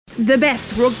The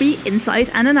best rugby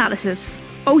insight and analysis.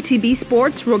 OTB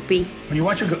Sports Rugby. When you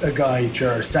watch a guy,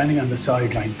 Ger, standing on the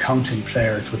sideline counting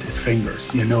players with his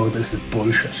fingers, you know this is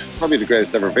bullshit. Probably the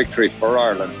greatest ever victory for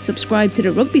Ireland. Subscribe to the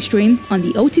Rugby Stream on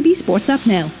the OTB Sports app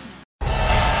now.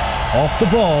 Off the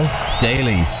Ball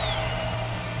Daily.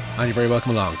 And you're very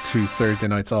welcome along to Thursday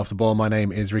Nights Off the Ball. My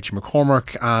name is Richie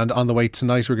McCormack, and on the way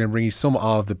tonight we're going to bring you some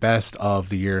of the best of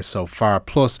the year so far.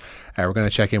 Plus we're going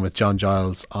to check in with John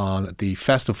Giles on the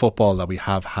festive football that we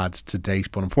have had to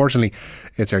date. But unfortunately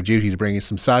it's our duty to bring you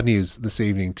some sad news this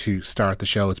evening to start the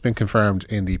show. It's been confirmed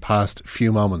in the past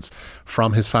few moments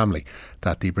from his family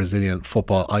that the Brazilian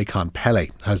football icon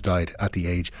Pelé has died at the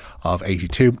age of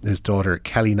 82. His daughter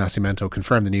Kelly Nascimento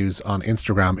confirmed the news on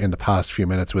Instagram in the past few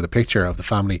minutes with a picture of the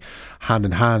family hand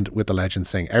in hand with the legend,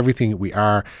 saying, "Everything we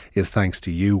are is thanks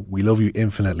to you. We love you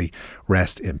infinitely.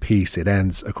 Rest in peace." It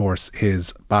ends, of course,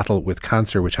 his battle with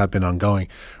cancer, which had been ongoing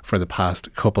for the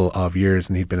past couple of years,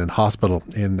 and he'd been in hospital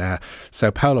in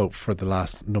Sao Paulo for the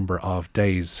last number of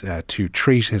days to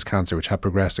treat his cancer, which had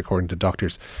progressed, according to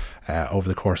doctors, over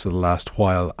the course of the last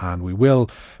while. And we will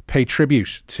pay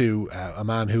tribute to a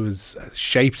man who has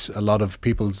shaped a lot of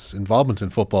people's involvement in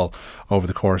football over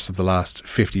the course of the last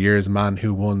 50 years. A man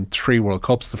who won 3 World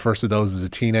Cups, the first of those as a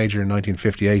teenager in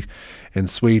 1958 in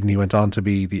Sweden. He went on to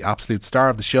be the absolute star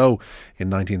of the show in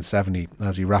 1970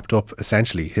 as he wrapped up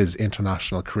essentially his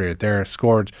international career there.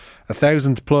 Scored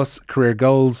 1,000 plus career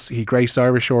goals. He graced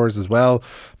Irish shores as well,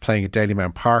 playing at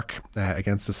Dalymount Park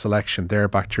against the selection there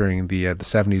back during the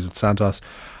 70s with Santos,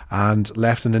 and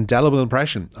left an indelible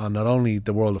impression on not only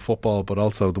the world of football but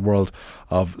also the world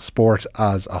of sport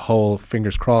as a whole.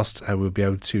 Fingers crossed we'll be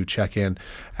able to check in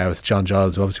with John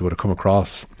Giles, who obviously would have come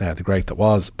across the great that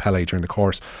was Pelé during the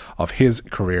course of his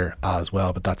career as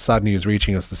well. But that sad news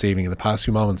reaching us this evening in the past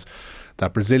few moments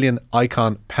that Brazilian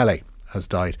icon Pelé has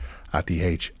died at the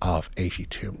age of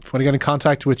 82. If you want to get in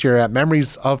contact with your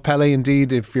memories of Pelé,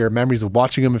 indeed, if your memories of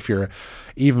watching him, if you're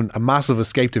even a massive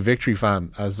Escape to Victory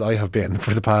fan, as I have been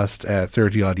for the past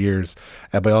 30 odd years,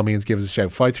 by all means give us a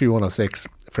shout. 53106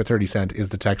 for 30 cent is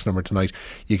the text number tonight.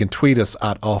 You can tweet us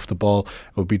at Off The Ball.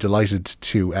 We'll be delighted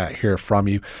to hear from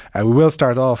you. We will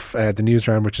start off the news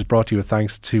round, which is brought to you with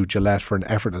thanks to Gillette for an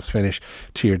effortless finish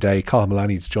to your day. Cathal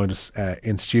Mullaney's joined us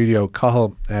in studio.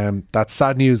 Cathal, that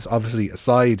sad news obviously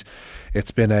aside,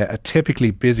 it's been a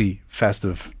typically busy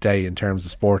festive day in terms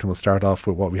of sport, and we'll start off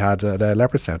with what we had at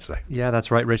Leopardstown today. Yeah,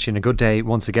 that's right, Richie, and a good day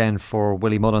once again for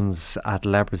Willie Mullins at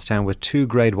Leopardstown with 2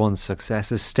 Grade 1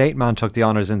 successes. State Man took the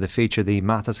honours in the feature, the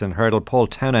Matheson hurdle. Paul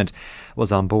Townend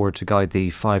was on board to guide the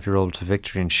 5-year-old to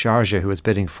victory, in Sharjah, who was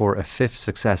bidding for a 5th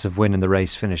successive win in the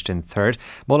race, finished in 3rd.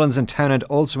 Mullins and Townend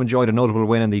also enjoyed a notable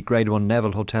win in the Grade 1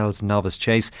 Neville Hotels Novice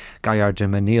Chase. Gaillard de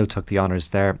Menil took the honours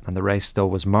there, and the race though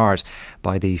was marred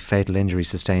by the fatal injury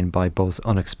sustained by both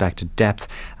unexpected depth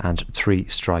and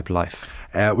 3-stripe life.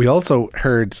 We also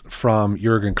heard from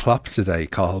Jurgen Klopp today,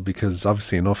 Cathal, because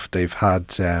obviously enough they've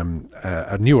had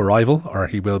a new arrival, or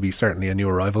he will be certainly a new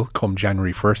arrival come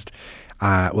January 1st.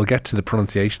 We'll get to the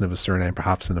pronunciation of his surname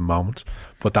perhaps in a moment,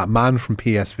 but that man from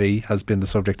PSV has been the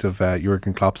subject of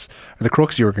Jurgen Klopp's, or the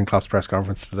crux of Jurgen Klopp's press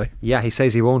conference today. Yeah, he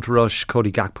says he won't rush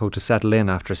Cody Gakpo to settle in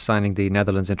after signing the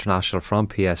Netherlands international from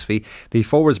PSV. The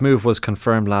forwards move was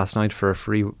confirmed last night for a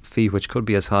free fee which could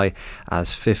be as high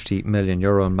as €50 million.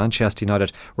 And Manchester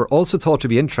United were also thought to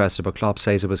be interested, but Klopp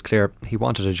says it was clear he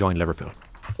wanted to join Liverpool.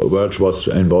 Welch was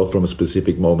involved from a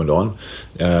specific moment on,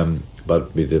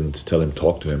 but we didn't tell him,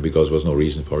 talk to him, because there was no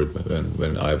reason for it.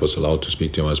 When I was allowed to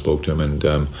speak to him, I spoke to him, and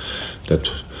it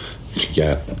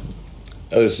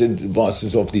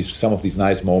was some of these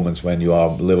nice moments when you are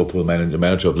Liverpool the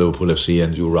manager of Liverpool FC,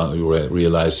 and you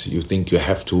realize, you think you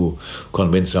have to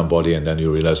convince somebody, and then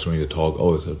you realize during the talk,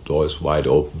 the door is wide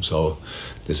open. So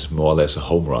this is more or less a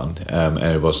home run, and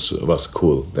it was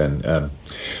cool then.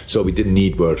 So we didn't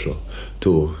need Virgil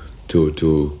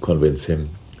to convince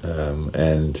him.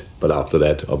 But after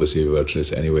that, obviously Virgil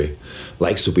is anyway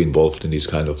likes to be involved in these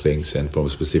kind of things, and from a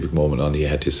specific moment on he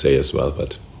had his say as well,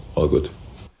 but all good.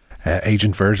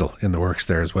 Agent Virgil in the works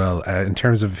there as well. In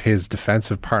terms of his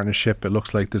defensive partnership, it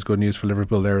looks like there's good news for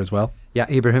Liverpool there as well. Yeah,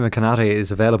 Ibrahima Konate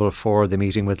is available for the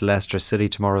meeting with Leicester City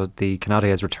tomorrow. The Konate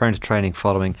has returned to training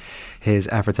following his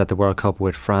efforts at the World Cup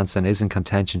with France and is in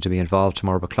contention to be involved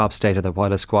tomorrow. But Klopp stated that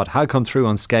while his squad had come through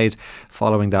unscathed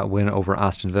following that win over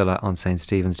Aston Villa on St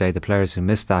Stephen's Day, the players who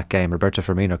missed that game, Roberto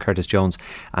Firmino, Curtis Jones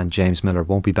and James Milner,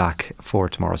 won't be back for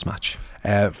tomorrow's match.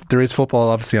 There is football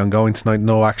obviously ongoing tonight.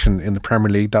 No action in the Premier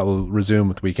League, that will resume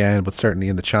at the weekend, but certainly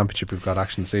in the Championship we've got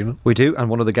action this evening. We do, and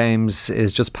one of the games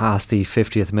is just past the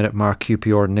 50th minute mark.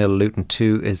 QPR 0, Luton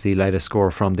 2 is the latest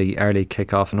score from the early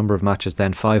kick-off. A number of matches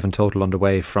then, 5 in total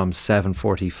underway from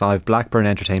 7:45. Blackburn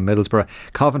entertain Middlesbrough,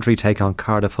 Coventry take on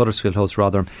Cardiff, Huddersfield host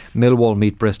Rotherham, Millwall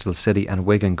meet Bristol City, and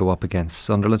Wigan go up against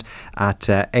Sunderland. At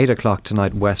 8 o'clock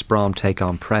tonight, West Brom take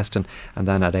on Preston, and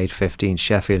then at 8:15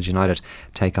 Sheffield United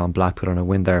take on Blackpool, and a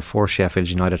win there for Sheffield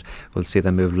United will see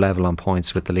them move level on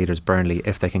points with the leaders Burnley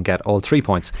if they can get all 3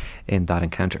 points in that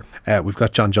encounter. We've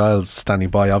got John Giles standing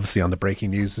by, obviously, on the breaking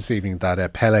news this evening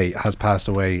that Pelé has passed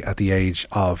away at the age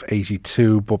of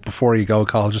 82. But before you go,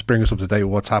 Carl, just bring us up to date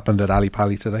with what's happened at Ali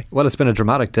Pali today. Well, it's been a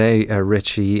dramatic day,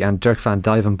 Richie, and Dirk van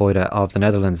Dijvenbode of the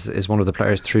Netherlands is one of the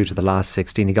players through to the last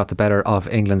 16. He got the better of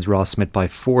England's Ross Smith by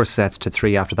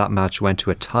 4-3 after that match went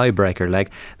to a tiebreaker leg.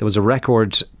 There was a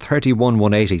record 31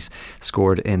 180s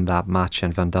scored in that match,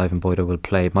 and van Dijvenbode will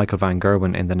play Michael van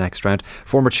Gerwen in the next round.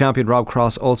 Former champion Rob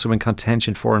Cross also in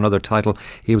contention for another title.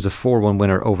 He was a 4-1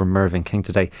 winner over Mervyn King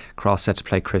today. Cross set to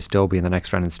play Chris Dobie in the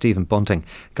next round, and Stephen Bunting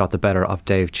got the better of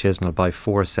Dave Chisnell by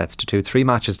 4-2. 3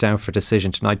 matches down for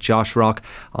decision tonight. Josh Rock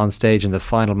on stage in the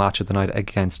final match of the night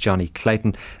against Johnny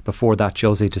Clayton. Before that,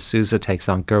 Josie D'Souza takes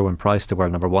on Gerwin Price, the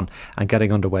world number 1, and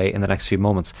getting underway in the next few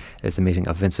moments is the meeting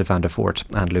of Vincent van der Voort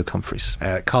and Luke Humphreys.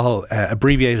 Carl,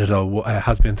 abbreviated though,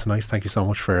 has been tonight. Thank you so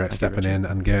much for stepping in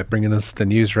and bringing us the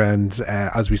news round.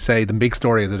 As we say, the big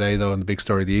story of the day though, and the big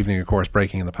story of the evening, of course,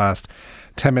 breaking in the past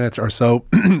 10 minutes or so,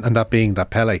 and that being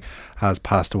that Pelé has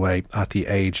passed away at the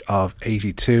age of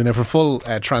 82. Now, for full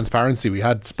transparency, we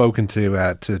had spoken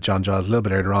to John Giles a little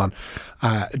bit earlier on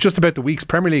just about the week's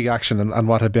Premier League action and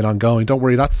what had been ongoing. Don't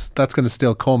worry, that's going to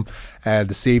still come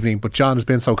this evening, but John has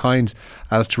been so kind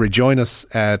as to rejoin us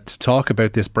to talk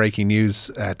about this breaking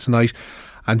news tonight.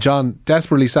 And John,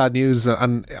 desperately sad news,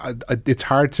 and it's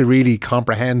hard to really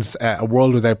comprehend a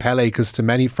world without Pelé, because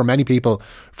for many people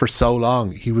for so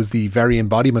long he was the very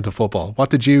embodiment of football.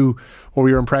 What were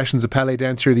your impressions of Pelé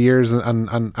down through the years,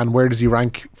 and where does he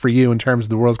rank for you in terms of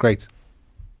the world's greats?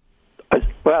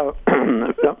 Well,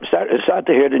 sad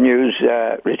to hear the news,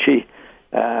 Richie.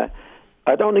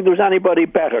 I don't think there was anybody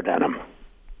better than him.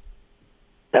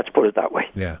 Let's put it that way.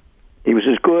 Yeah. He was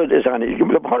as good as any.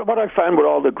 What I found with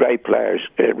all the great players,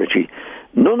 Richie,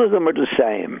 none of them are the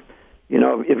same. You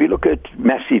know, if you look at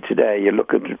Messi today, you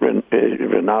look at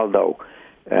Ronaldo,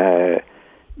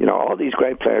 you know, all these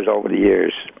great players over the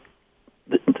years,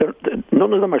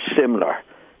 none of them are similar.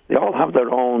 They all have their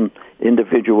own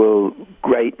individual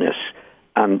greatness,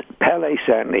 and Pelé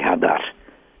certainly had that.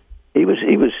 He was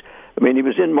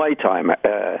in my time.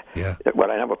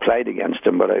 Well, I never played against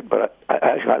him, but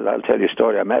I'll tell you a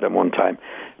story. I met him one time,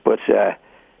 but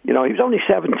you know, he was only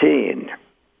 17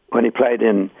 when he played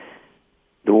in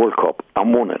the World Cup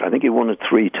and won it. I think he won it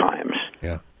 3 times.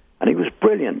 Yeah, and he was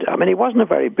brilliant. I mean, he wasn't a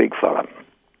very big fella,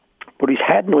 but his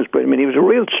heading was brilliant. I mean, he was a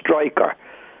real striker.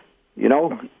 You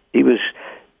know, he was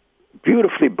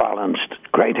beautifully balanced,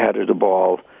 great header of the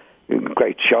ball,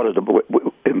 great shot of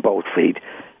in both feet.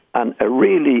 And a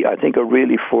really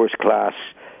first-class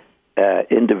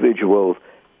individual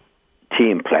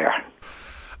team player.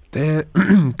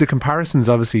 The comparisons,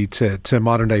 obviously, to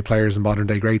modern-day players and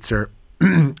modern-day greats are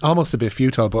almost a bit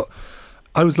futile, but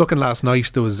I was looking last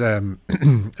night. There was a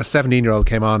 17-year-old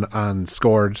came on and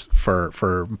scored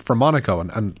for Monaco,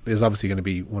 and is obviously going to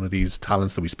be one of these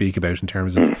talents that we speak about in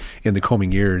terms of in the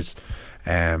coming years,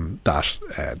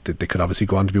 that they could obviously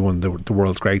go on to be one of the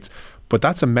world's greats. But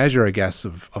that's a measure, I guess,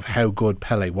 of how good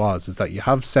Pelé was, is that you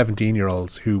have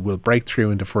 17-year-olds who will break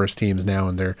through into first teams now,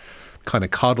 and they're kind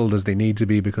of coddled as they need to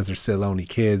be because they're still only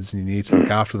kids, and you need to look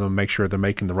after them and make sure they're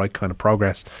making the right kind of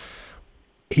progress.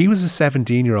 He was a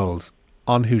 17-year-old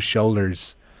on whose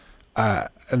shoulders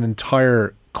an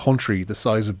entire country the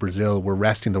size of Brazil were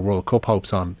resting the World Cup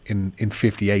hopes on in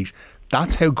 58.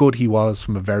 That's how good he was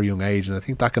from a very young age, and I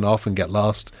think that can often get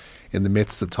lost in the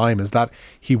midst of time, is that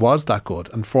he was that good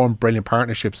and formed brilliant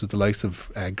partnerships with the likes of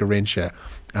Garrincha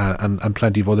and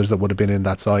plenty of others that would have been in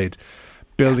that side.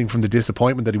 Building from the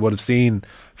disappointment that he would have seen.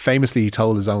 Famously, he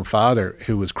told his own father,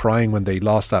 who was crying when they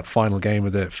lost that final game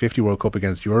of the 50 World Cup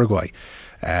against Uruguay,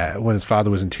 when his father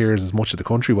was in tears as much as the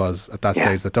country was at that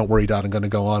stage, that don't worry, Dad, I'm going to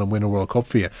go on and win a World Cup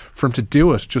for you. For him to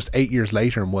do it just 8 years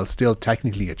later and while still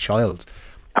technically a child,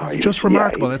 it's just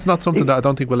remarkable. It's not something that I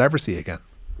don't think we'll ever see again.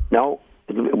 No,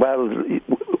 well,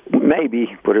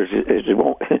 maybe, but it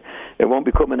won't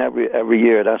be coming every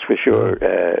year, that's for sure,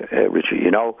 Richard.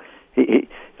 You know, he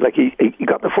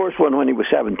got the first one when he was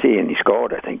 17. He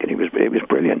scored, I think, and he was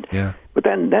brilliant. Yeah. But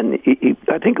then he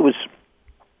I think it was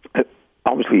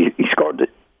obviously he scored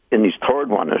in his third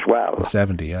one as well.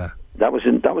 70, yeah. That was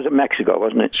in Mexico,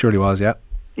 wasn't it? Surely was, yeah.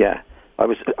 Yeah. I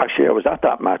was at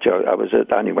that match. I was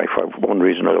at, anyway, for one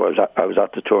reason or other. I was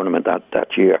at the tournament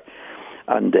that year,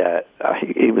 and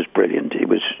he was brilliant. He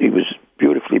was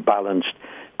beautifully balanced.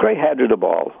 Great head of the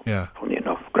ball. Yeah. Funny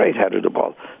enough, great head of the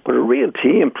ball. But a real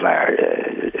team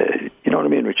player. You know what I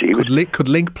mean, Richie? Could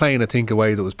link playing, I think, a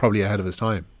way that was probably ahead of his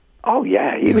time. Oh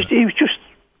yeah, he was just.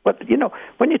 But you know,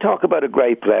 when you talk about a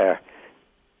great player,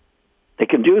 they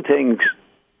can do things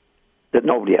that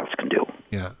nobody else can do.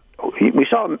 Yeah. We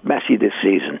saw Messi this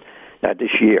season,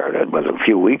 this year, well, a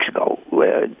few weeks ago,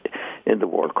 in the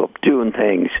World Cup, doing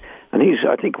things. And he's,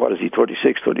 I think, what is he,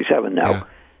 36, 37 now?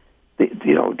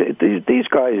 Yeah. These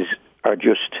guys are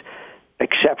just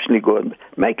exceptionally good,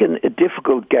 making a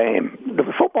difficult game.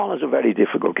 Football is a very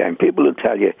difficult game. People will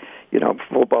tell you,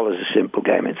 football is a simple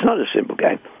game. It's not a simple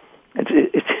game.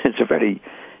 It's a very...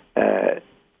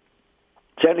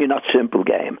 certainly not simple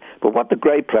game, but what the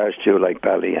great players do, like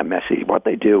Pelé and Messi, what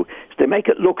they do is they make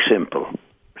it look simple.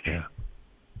 Yeah.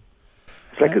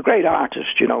 It's like a great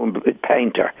artist, a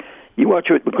painter. You watch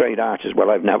it with great artists.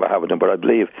 Well, I've never had them, but I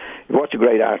believe you watch a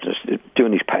great artist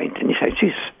doing his painting, you say,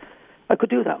 "Jesus, I could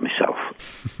do that myself."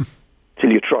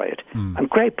 Till you try it. And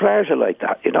great players are like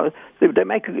that. They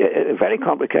make a very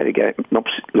complicated game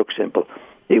look simple.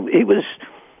 He was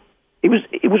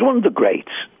one of the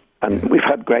greats. And we've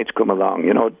had greats come along,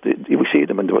 we see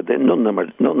them, and none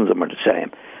of them are the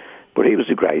same. But he was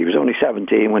a great. He was only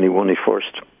 17 when he won his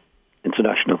first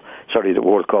the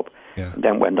World Cup. Yeah. And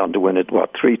then went on to win it,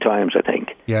 3 times, I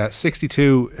think. Yeah,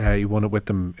 62, he won it with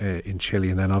them in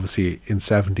Chile, and then obviously in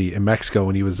 70 in Mexico,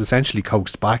 and he was essentially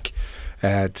coaxed back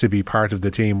to be part of the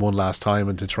team one last time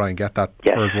and to try and get that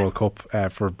third World Cup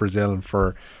for Brazil and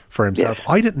for himself. Yes.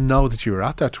 I didn't know that you were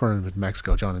at that tournament in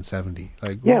Mexico, John, in 70.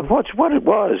 What it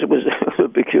was a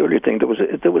peculiar thing.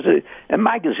 There was a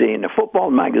magazine, a football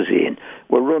magazine,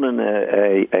 were running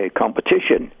a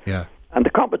competition. Yeah. And the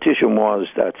competition was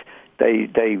that they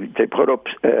put up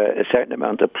a certain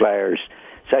amount of players,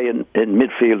 say in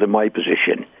midfield in my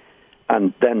position,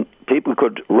 and then people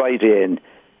could write in,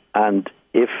 and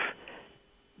if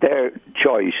their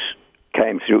choice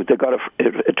came through, they got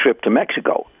a trip to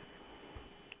Mexico.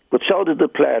 But so did the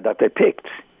player that they picked.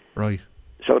 Right.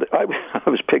 So I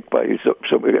was picked by a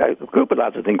group of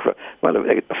lads, I think, a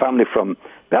family from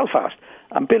Belfast.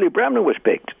 And Billy Bremner was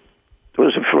picked. It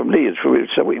was from Leeds.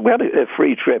 So we had a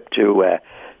free trip to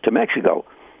Mexico,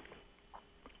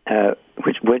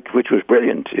 which was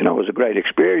brilliant. It was a great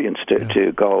experience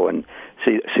to go and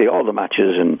see all the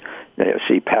matches and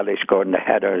see Pelé scoring the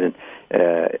header. And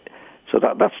so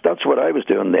that's what I was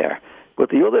doing there. But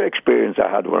the other experience I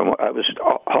had when I was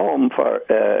home for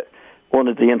one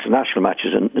of the international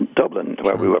matches in Dublin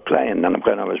where we were playing, and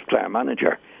when I was player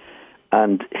manager,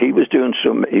 and he was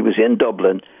in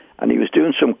Dublin, and he was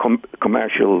doing some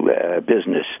commercial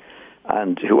business,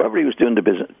 and whoever he was doing the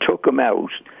business took him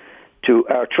out to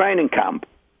our training camp.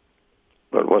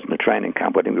 Well, it wasn't a training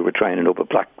camp. I think we were training up at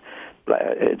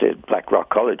Black Rock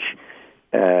College,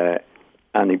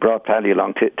 and he brought Pelé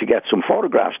along to get some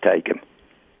photographs taken.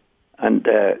 And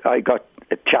I got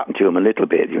chatting to him a little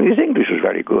bit. His English was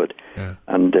very good. Yeah.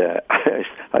 And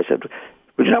I said,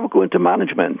 "Would you never go into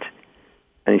management?"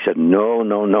 And he said, "No."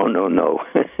 No.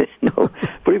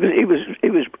 But he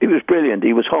was brilliant.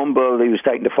 He was humble. He was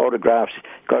taking the photographs,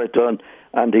 got it done,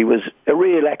 and he was a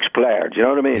real ex-player. Do you know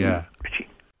what I mean? Yeah.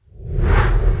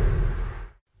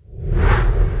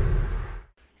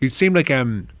 He seemed like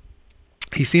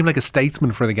a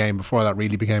statesman for the game before that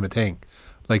really became a thing.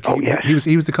 Like he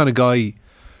was the kind of guy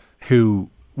who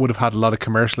would have had a lot of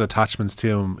commercial attachments to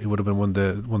him. He would have been one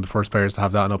of the first players to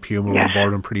have that, and Puma on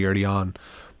board him pretty early on.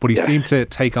 But he seemed to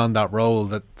take on that role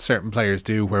that certain players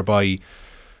do, whereby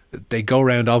they go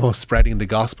around almost spreading the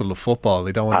gospel of football.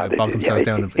 They don't want to bog themselves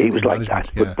down in was like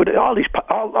management. That. But all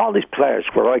these players,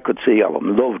 where I could see of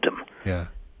them, loved him. Yeah.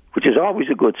 Which is always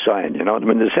a good sign, I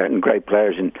mean, there's certain great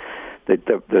players, and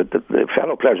the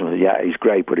fellow players will say, "Yeah, he's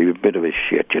great, but he was a bit of a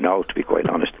shit," to be quite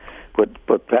honest. But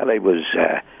Pelé was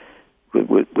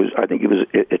I think he was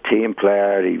a team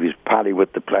player. He was pally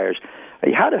with the players.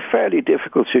 He had a fairly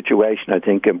difficult situation, I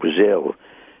think, in Brazil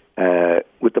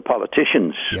with the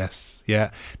politicians. Yes, yeah.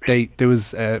 There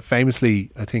was famously,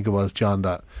 I think it was, John,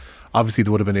 that obviously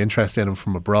there would have been interest in him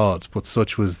from abroad, but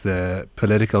such was the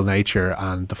political nature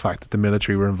and the fact that the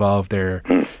military were involved there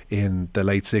in the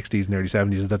late 60s and early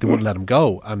 70s that they wouldn't let him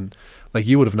go. And like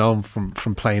you would have known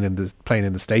from playing in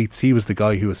the States, he was the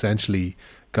guy who essentially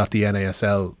got the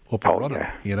NASL up and running,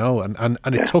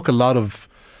 and it took a lot of,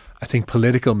 I think,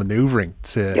 political manoeuvring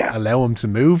to allow him to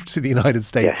move to the United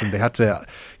States, and they had to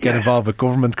get involved with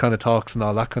government kind of talks and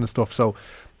all that kind of stuff. So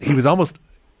he was almost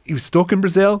he was stuck in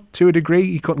Brazil to a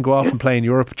degree. He couldn't go off and play in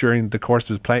Europe during the course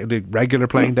of his the regular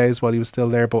playing days while he was still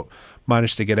there, but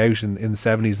managed to get out in the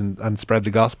 70s and spread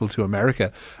the gospel to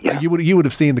America. You would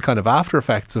have seen the kind of after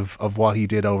effects of what he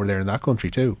did over there in that country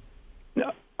too.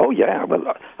 Oh yeah,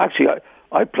 well actually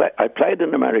I played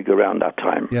in America around that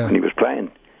time when he was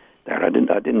playing there. I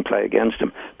didn't play against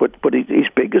him, but his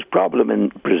biggest problem in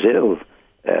Brazil,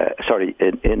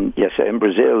 in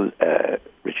Brazil,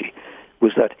 Richie,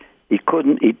 was that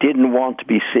he didn't want to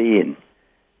be seen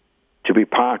to be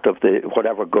part of the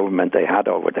whatever government they had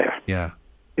over there. Yeah,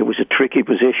 it was a tricky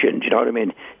position. Do you know what I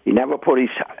mean? He never put his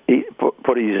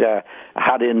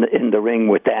hat in the ring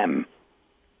with them.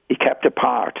 He kept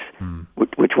apart,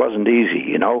 which wasn't easy,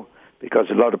 you know, because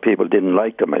a lot of people didn't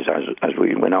like him, as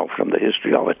we went out from the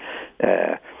history of it.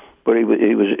 But he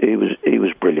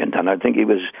was brilliant, and I think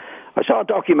I saw a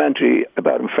documentary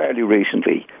about him fairly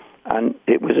recently, and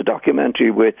it was a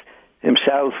documentary with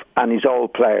himself and his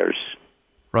old players,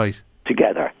 right,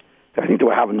 together. I think they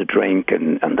were having a drink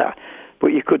and that,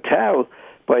 but you could tell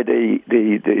by the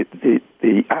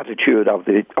attitude of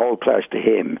the old players to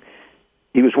him,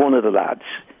 he was one of the lads.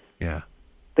 Yeah,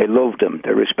 they loved him,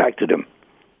 they respected him,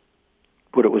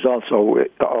 but it was also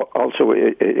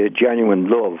a genuine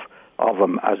love of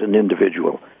him as an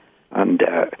individual, and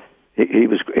he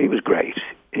was great.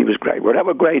 He was great.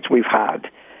 Whatever greats we've had,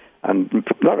 and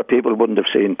a lot of people wouldn't have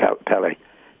seen Pelé,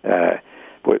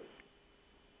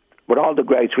 but all the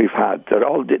greats we've had, they're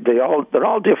all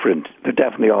different. They're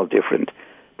definitely all different,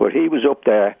 but he was up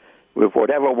there with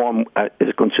whatever one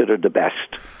is considered the best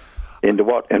in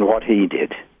what he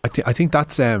did. I think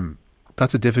that's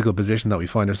a difficult position that we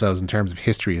find ourselves in terms of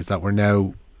history, is that we're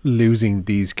now losing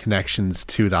these connections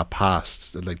to that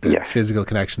past, like the physical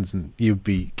connections, and you'd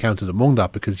be counted among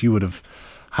that because you would have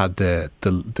had the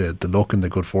luck and the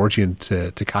good fortune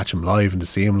to catch him live and to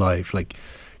see him live. Like,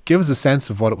 give us a sense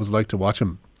of what it was like to watch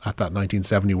him at that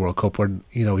 1970 World Cup, where,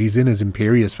 you know, he's in his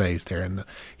imperious phase there, and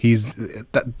he's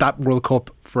that World Cup,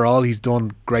 for all he's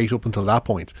done great up until that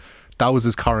point, that was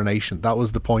his coronation. That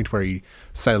was the point where he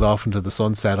sailed off into the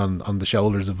sunset on the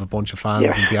shoulders of a bunch of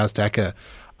fans in the Azteca,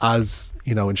 as,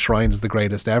 you know, enshrined as the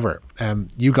greatest ever.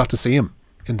 You got to see him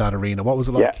in that arena. What was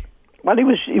it like? Yeah. Well, he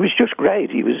was just great.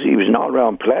 He was an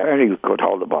all-round player. He could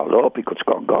hold the ball up. He could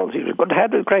score goals. He was a good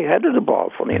header, great header of the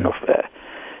ball. Funny enough,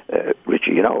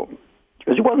 Richie, you know,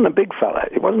 because he wasn't a big fella.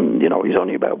 He wasn't, you know, he's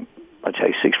only about, I'd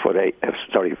say,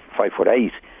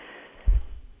 5'8".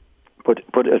 But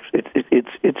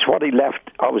it's what he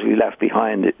obviously left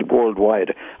behind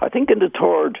worldwide. I think in the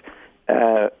third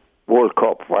World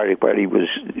Cup, where he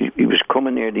was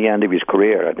coming near the end of his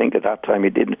career. I think at that time he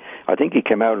didn't. I think he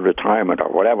came out of retirement or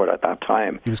whatever at that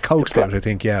time. He was coaxed out, I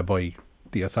think, by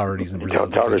the authorities in Brazil.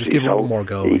 Just give him one more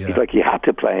go. He had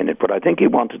to play in it, but I think he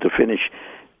wanted to finish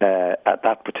at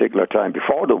that particular time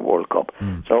before the World Cup.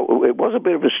 So it was a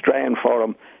bit of a strain for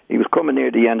him. He was coming near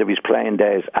the end of his playing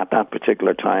days at that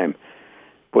particular time.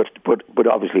 But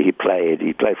obviously he played.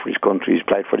 He played for his country. He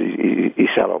played for his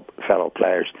fellow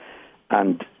players,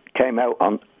 and came out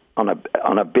on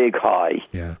a big high.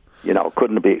 Yeah, you know,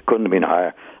 couldn't have been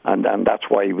higher, and that's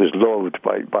why he was loved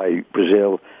by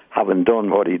Brazil, having done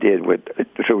what he did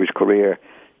through his career,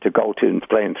 to go to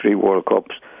play in 3 World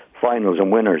Cups, finals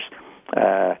and winners.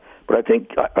 But I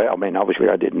think, I mean, obviously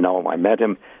I didn't know him. I met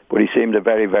him, but he seemed a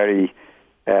very, very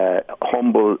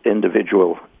humble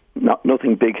individual.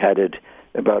 Nothing big-headed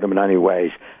about him in any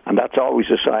ways, and that's always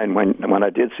a sign. When I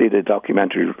did see the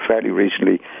documentary fairly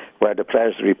recently, where the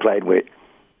players that he played with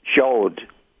showed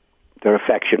their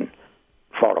affection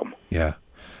for him. Yeah,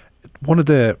 one of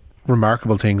the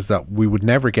remarkable things that we would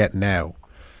never get now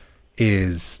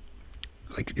is,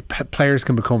 like, players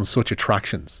can become such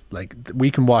attractions. Like,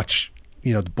 we can watch,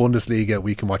 you know, the Bundesliga,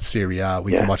 we can watch Serie A,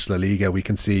 we can watch La Liga, we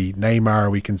can see Neymar,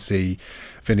 we can see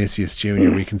Vinicius Jr.,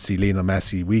 we can see Lionel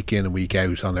Messi week in and week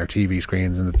out on their TV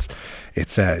screens, and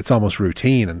it's almost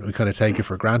routine, and we kind of take it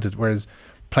for granted. Whereas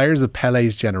players of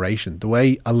Pelé's generation, the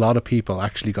way a lot of people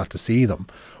actually got to see them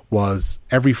was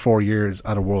every 4 years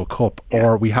at a World Cup,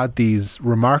 or we had these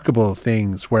remarkable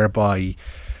things whereby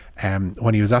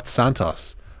when he was at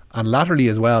Santos, and latterly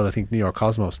as well, I think New York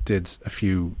Cosmos did a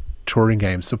few touring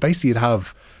games. So basically you'd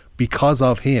have, because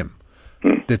of him,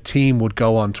 the team would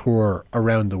go on tour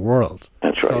around the world.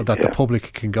 That's so right, that the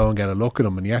public can go and get a look at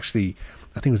him. And he actually,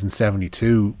 I think it was in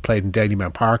 72, played in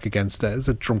Dalymount Park against is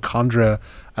it Drumcondra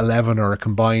 11 or a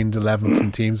combined 11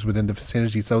 from teams within the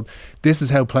vicinity. So this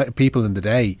is how people in the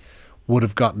day would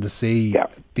have gotten to see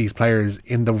these players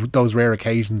in those rare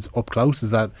occasions up close,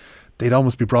 is that they'd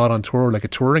almost be brought on tour like a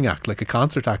touring act, like a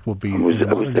concert act would be. It was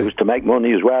to make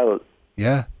money as well.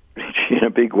 Yeah. in a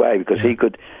big way, because he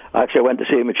could. Actually, I went to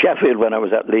see him at Sheffield when I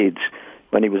was at Leeds,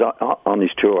 when he was on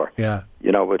his tour. Yeah.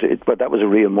 You know, but that was a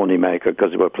real money maker,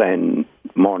 because they were playing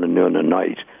morning, noon, and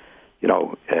night. You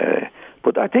know,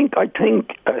 but I think I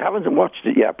haven't watched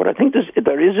it yet, but I think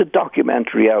there is a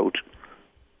documentary out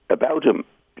about him.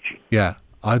 Yeah,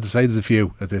 I'd say there's a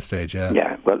few at this stage. Yeah.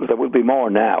 Yeah, well, there will be more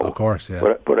now. Of course, yeah.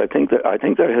 But I think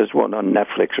there is one on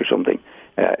Netflix or something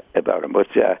about him. But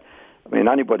I mean,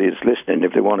 anybody who's listening,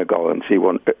 if they want to go and see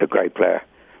a great player,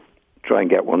 try and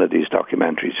get one of these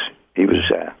documentaries. He was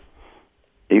the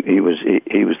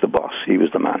boss. He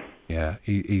was the man. Yeah,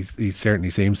 he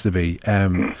certainly seems to be.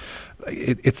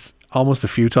 It's almost a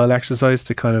futile exercise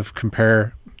to kind of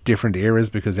compare different eras,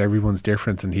 because everyone's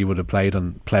different, and he would have played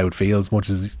on ploughed fields much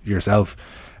as yourself.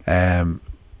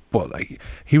 But like,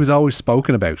 he was always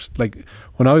spoken about. Like,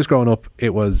 when I was growing up,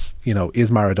 it was, you know,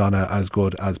 is Maradona as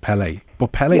good as Pelé?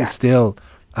 But Pelé still,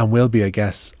 and will be, I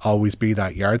guess, always be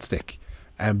that yardstick.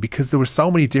 Because there were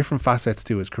so many different facets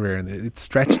to his career, and it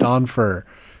stretched on for,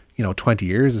 you know, 20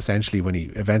 years essentially, when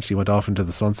he eventually went off into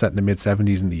the sunset in the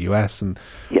mid-70s in the US, and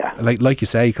like you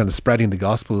say, kind of spreading the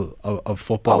gospel of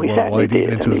football worldwide,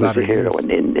 even into his latter years.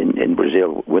 In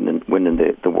Brazil, winning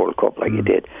the World Cup like he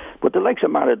did. But the likes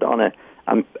of Maradona,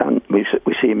 and we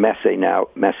see Messi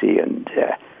and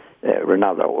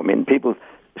Ronaldo. I mean, people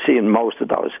seeing most of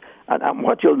those, and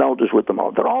what you'll notice with them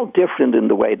all, they're all different in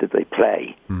the way that they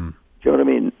play. Do you know what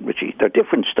I mean, Richie? They're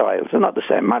different styles. They're not the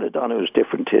same. Maradona was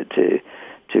different to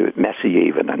Messi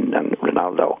even, and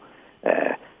Ronaldo.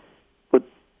 But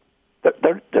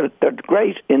they're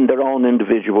great in their own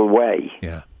individual way.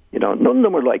 Yeah. You know, none of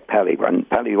them are like Pelé, and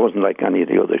Pelé wasn't like any of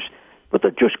the others. But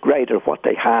they're just great at what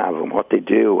they have and what they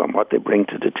do and what they bring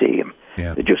to the team.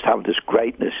 Yeah. They just have this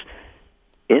greatness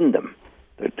in them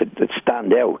that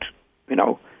stand out, you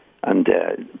know. And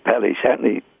Pelé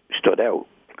certainly stood out,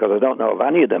 because I don't know if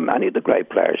any of the great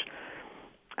players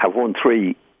have won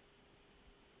 3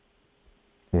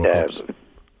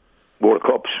 World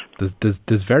Cups.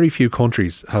 There's very few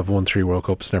countries have won 3 World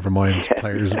Cups, never mind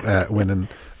players winning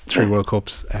 3 World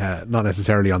Cups, not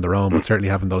necessarily on their own, but certainly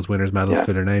having those winners' medals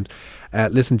to their names.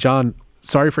 Listen, John,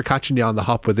 sorry for catching you on the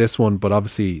hop with this one, but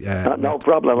obviously no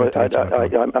problem.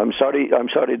 I'm sorry.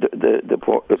 The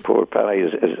poor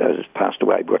Pelé has passed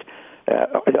away, but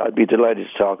I'd be delighted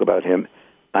to talk about him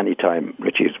anytime,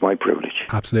 Richie. It's my privilege.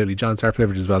 Absolutely, John. It's our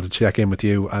privilege as well to check in with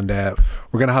you, and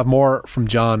we're going to have more from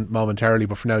John momentarily,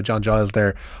 but for now, John Giles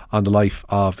there on the life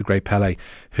of the great Pelé,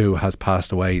 who has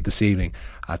passed away this evening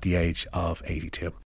at the age of 82.